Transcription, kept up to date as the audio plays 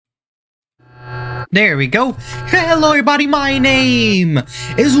There we go. Hello everybody, my name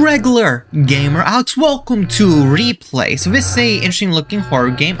is Regular Gamer Alex. Welcome to Replay. So this is a interesting looking horror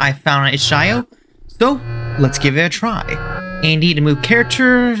game I found on itch.io. So let's give it a try. A need to move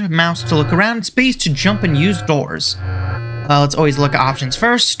character, mouse to look around, space to jump and use doors. Let's always look at options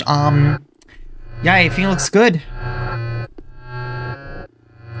first. Yeah, I think it looks good.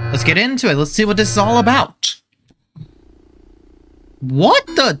 Let's get into it. Let's see what this is all about. What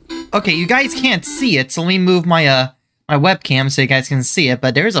the? Okay, you guys can't see it, so let me move my my webcam so you guys can see it.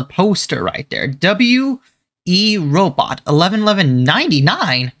 But there's a poster right there. W.E. Robot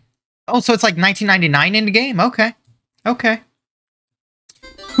 11/11/99. Oh, so it's like 1999 in the game. Okay, okay,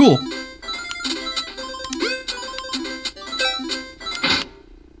 cool.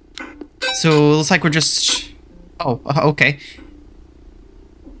 So it looks like we're just. Oh, okay.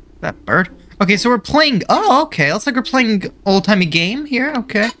 That bird. Okay, so we're playing... Oh, okay. Looks like we're playing old-timey game here.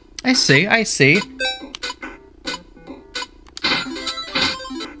 Okay. I see, I see.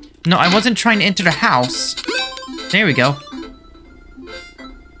 No, I wasn't trying to enter the house. There we go.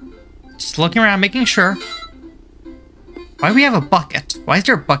 Just looking around, making sure. Why do we have a bucket? Why is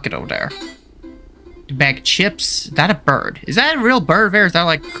there a bucket over there? A bag of chips? Is that a bird? Is that a real bird there? Is that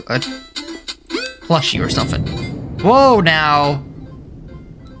like a plushie or something? Whoa, now...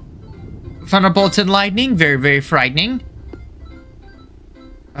 Thunderbolts and lightning, very, very frightening.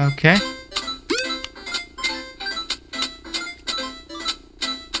 Okay.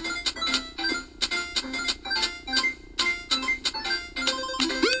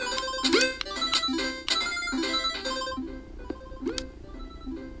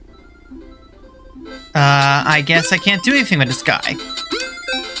 I guess I can't do anything with this guy.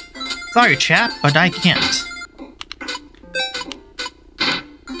 Sorry, chap, but I can't.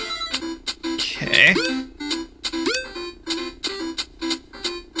 Okay.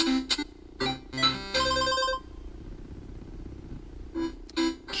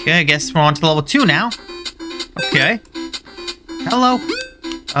 Okay, I guess we're on to level 2 now. Okay. Hello.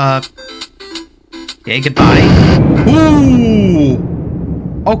 Okay, goodbye. Ooh!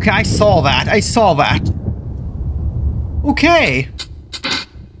 Okay, I saw that. I saw that. Okay.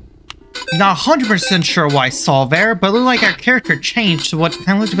 Not 100% sure what I saw there, but it looked like our character changed to what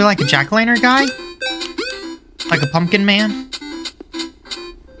kind of looked to be like a jack-o'-lantern guy? Like a pumpkin man?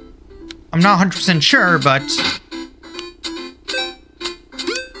 I'm not 100% sure, but...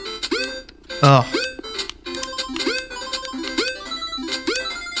 Ugh.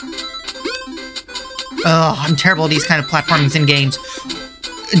 Ugh, I'm terrible at these kind of platformings in games.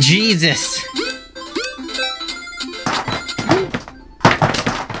 Jesus.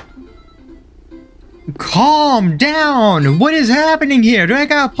 Calm down! What is happening here? Do I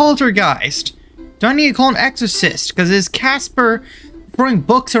got a poltergeist? Do I need to call an exorcist? Because is Casper throwing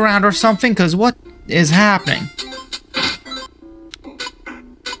books around or something? Because what is happening?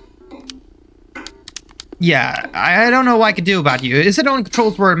 Yeah, I don't know what I could do about you. Is it only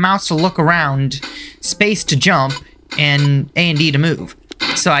controls where mouse to look around, space to jump, and A and D to move?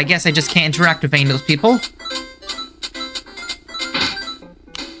 So I guess I just can't interact with any of those people.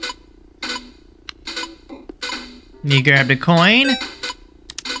 You grab the coin.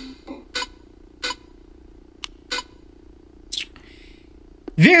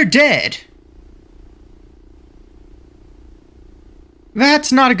 They're dead.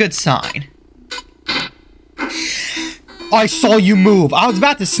 That's not a good sign. I saw you move. I was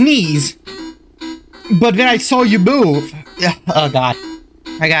about to sneeze. But then I saw you move. Oh god.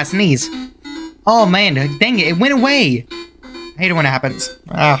 I gotta sneeze. Oh man, dang it, it went away. I hate it when it happens.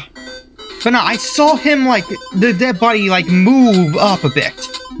 But no, I saw him, like, the dead body, like, move up a bit.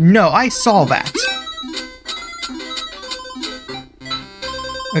 No, I saw that.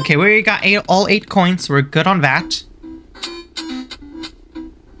 Okay, we got all 8 coins, so we're good on that.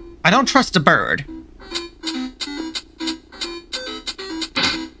 I don't trust the bird.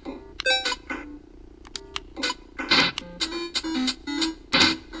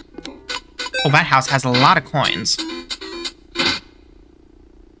 Oh, that house has a lot of coins.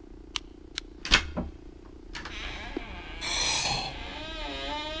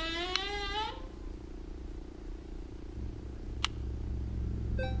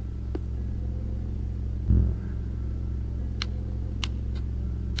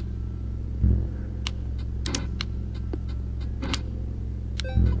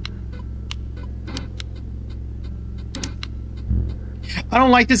 I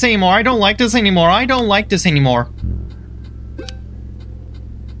don't like this anymore. I don't like this anymore. I don't like this anymore.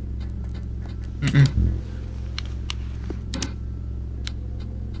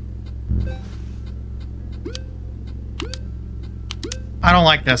 I don't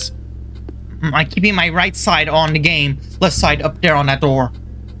like this. I'm keeping my right side on the game. Left side up there on that door.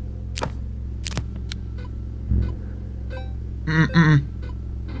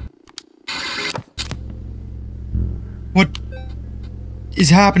 What is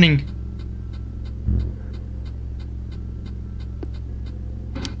happening?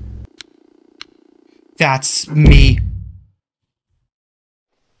 That's me.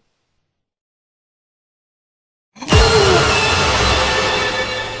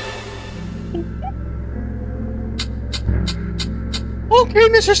 Okay,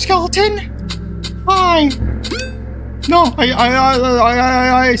 Mr. Skeleton. Hi. No,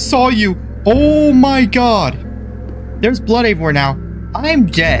 I saw you. Oh my god. There's blood everywhere now. I'm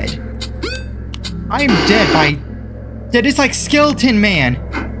dead. I'm dead. That is like Skeleton Man.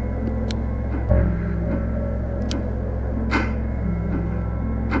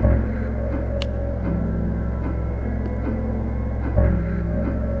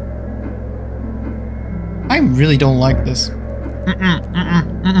 I really don't like this.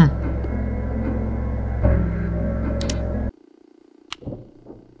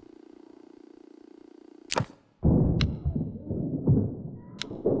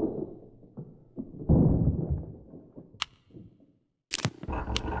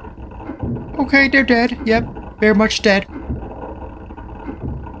 Okay, they're dead. Yep, very much dead.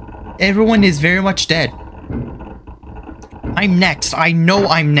 Everyone is very much dead. I'm next. I know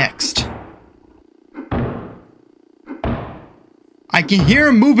I'm next. I can hear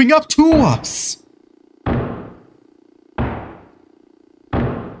him moving up to us.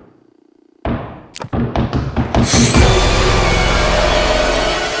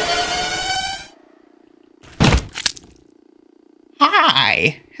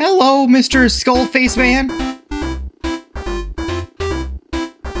 Hi. Hello, Mr. Skullface Man.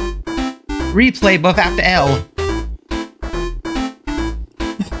 Replay buff after L.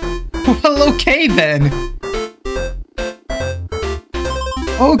 Well, okay then.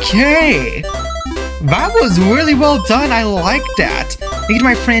 Okay. That was really well done. I like that. Thank you to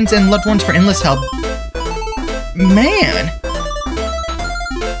my friends and loved ones for endless help. Man.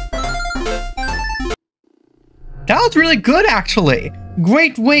 That was really good, actually.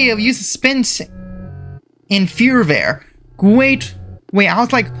 Great way of using suspense and fear there. Great way. I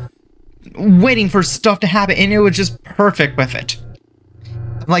was like waiting for stuff to happen and it was just perfect with it.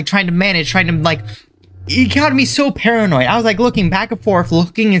 I'm like trying to manage, like, it got me so paranoid. I was like looking back and forth,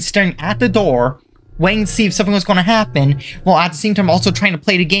 looking and staring at the door, waiting to see if something was going to happen, while at the same time also trying to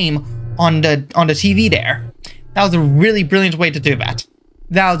play the game on the TV there. That was a really brilliant way to do that.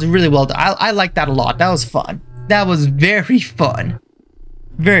 That was really well done. I liked that a lot. That was fun. That was very fun.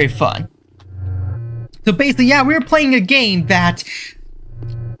 Very fun. So basically, yeah, we were playing a game that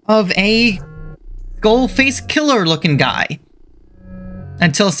of a skull-faced killer looking guy.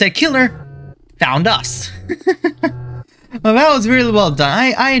 Until said killer found us. Well, that was really well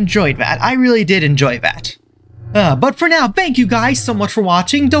done. I enjoyed that. I really did enjoy that. But for now, thank you guys so much for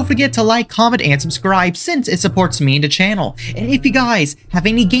watching. Don't forget to like, comment, and subscribe since it supports me and the channel. And if you guys have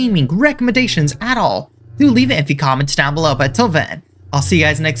any gaming recommendations at all, do leave it in the comments down below. But till then, I'll see you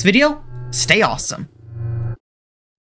guys next video. Stay awesome.